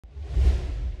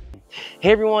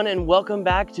Hey everyone, and welcome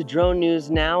back to Drone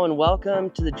News Now, and welcome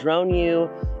to the Drone U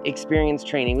experience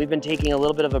training. We've been taking a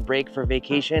little bit of a break for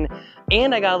vacation,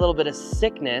 and I got a little bit of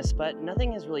sickness, but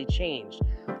nothing has really changed.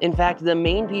 In fact, the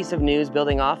main piece of news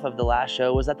building off of the last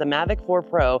show was that the Mavic 4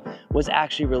 Pro was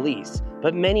actually released,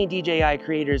 but many DJI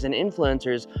creators and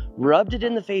influencers rubbed it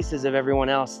in the faces of everyone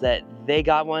else that they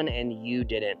got one and you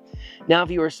didn't. Now,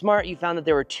 if you were smart, you found that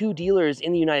there were two dealers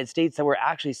in the United States that were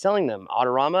actually selling them,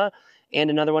 Autorama and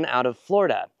another one out of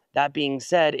Florida. That being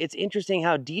said, it's interesting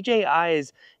how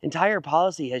DJI's entire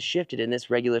policy has shifted in this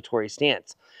regulatory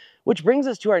stance. Which brings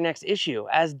us to our next issue,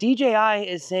 as DJI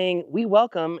is saying we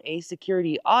welcome a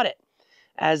security audit,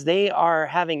 as they are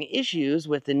having issues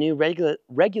with the new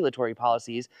regulatory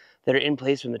policies that are in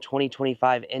place from the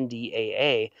 2025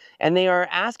 NDAA, and they are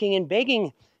asking and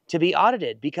begging to be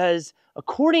audited because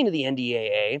according to the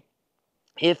NDAA,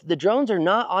 if the drones are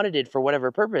not audited for whatever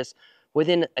purpose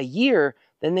within a year,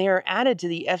 then they are added to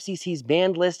the FCC's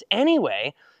banned list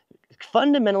anyway,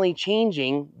 fundamentally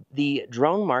changing the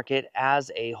drone market as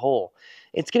a whole.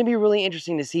 It's going to be really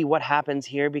interesting to see what happens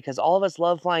here because all of us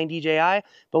love flying DJI,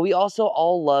 but we also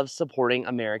all love supporting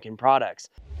American products.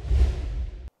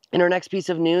 In our next piece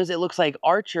of news, it looks like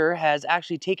Archer has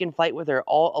actually taken flight with their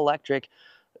all-electric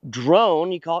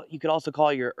drone, you could also call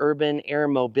it your urban air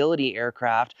mobility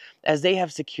aircraft, as they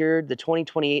have secured the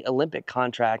 2028 Olympic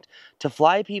contract to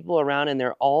fly people around in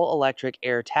their all-electric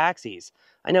air taxis.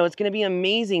 I know it's going to be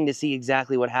amazing to see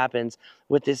exactly what happens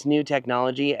with this new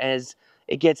technology as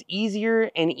it gets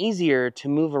easier and easier to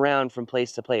move around from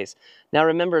place to place. Now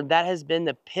remember, that has been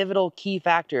the pivotal key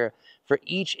factor for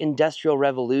each industrial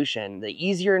revolution. The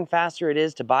easier and faster it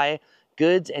is to buy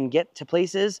goods and get to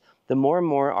places, the more and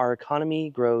more our economy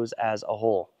grows as a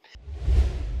whole.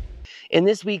 In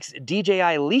this week's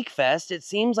DJI Leak Fest, it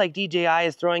seems like DJI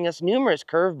is throwing us numerous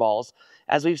curveballs,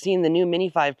 as we've seen the new Mini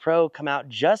 5 Pro come out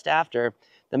just after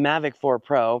the Mavic 4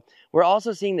 Pro. We're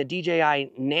also seeing the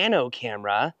DJI Nano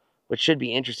camera, which should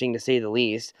be interesting to say the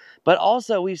least, but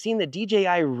also we've seen the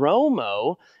DJI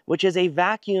Romo, which is a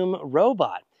vacuum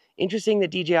robot. Interesting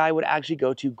that DJI would actually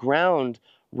go to ground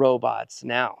robots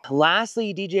now.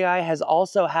 Lastly, DJI has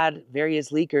also had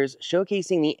various leakers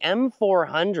showcasing the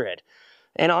M400.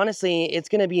 And honestly, it's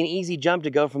going to be an easy jump to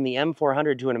go from the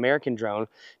M400 to an American drone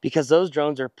because those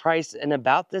drones are priced in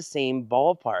about the same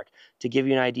ballpark, to give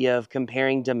you an idea of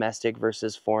comparing domestic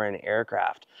versus foreign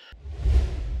aircraft.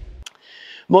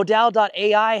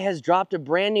 Modal.ai has dropped a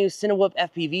brand new Cinewhoop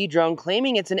FPV drone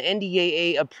claiming it's an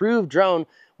NDAA approved drone,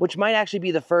 which might actually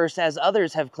be the first, as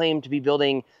others have claimed to be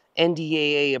building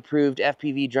NDAA approved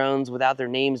FPV drones without their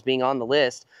names being on the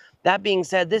list. That being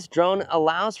said, this drone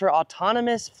allows for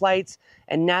autonomous flights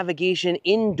and navigation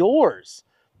indoors,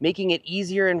 making it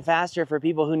easier and faster for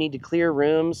people who need to clear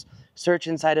rooms, search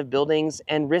inside of buildings,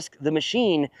 and risk the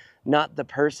machine, not the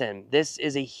person. This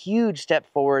is a huge step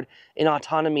forward in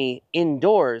autonomy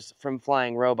indoors from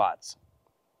flying robots.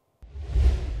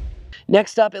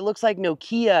 Next up, it looks like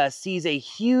Nokia sees a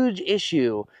huge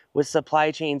issue with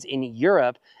supply chains in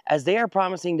Europe as they are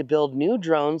promising to build new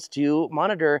drones to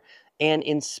monitor and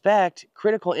inspect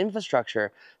critical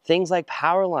infrastructure, things like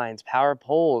power lines, power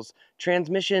poles,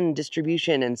 transmission,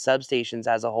 distribution, and substations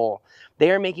as a whole.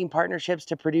 They are making partnerships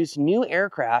to produce new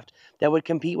aircraft that would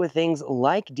compete with things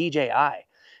like DJI.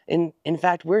 In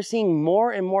fact, we're seeing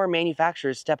more and more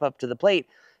manufacturers step up to the plate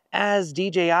as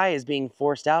DJI is being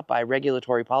forced out by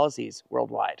regulatory policies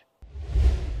worldwide.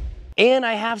 And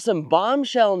I have some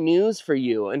bombshell news for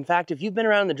you. In fact, if you've been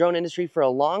around the drone industry for a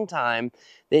long time,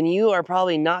 then you are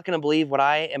probably not going to believe what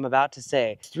I am about to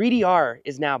say. 3DR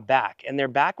is now back, and they're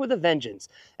back with a vengeance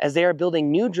as they are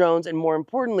building new drones, and more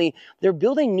importantly, they're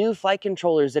building new flight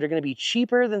controllers that are going to be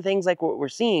cheaper than things like what we're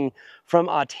seeing from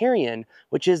Auterion,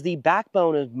 which is the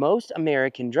backbone of most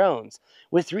American drones.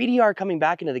 With 3DR coming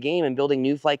back into the game and building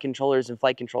new flight controllers and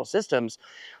flight control systems,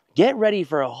 get ready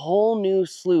for a whole new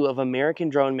slew of American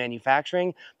drone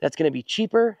manufacturing that's going to be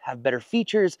cheaper, have better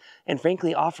features, and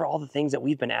frankly offer all the things that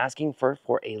we've been asking for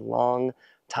a long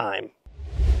time.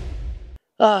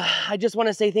 I just want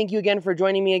to say thank you again for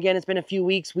joining me again. It's been a few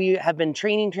weeks. We have been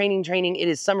training. It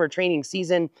is summer training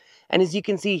season. And as you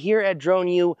can see here at Drone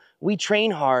U, we train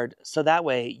hard so that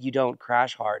way you don't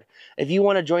crash hard. If you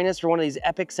want to join us for one of these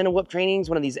epic Cinewhoop trainings,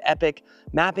 one of these epic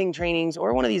mapping trainings,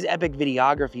 or one of these epic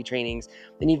videography trainings,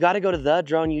 then you've got to go to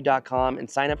thedroneu.com and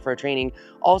sign up for a training.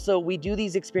 Also, we do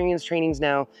these experience trainings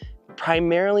now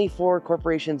primarily for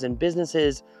corporations and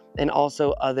businesses and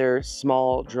also other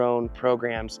small drone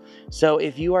programs. So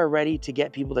if you are ready to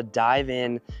get people to dive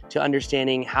in to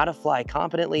understanding how to fly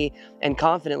competently and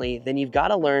confidently, then you've got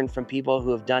to learn from people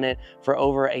who have done it for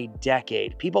over a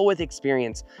decade, people with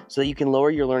experience, so that you can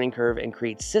lower your learning curve and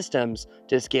create systems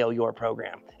to scale your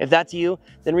program. If that's you,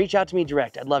 then reach out to me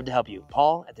direct. I'd love to help you.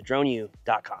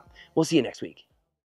 Paul@thedroneu.com. We'll see you next week.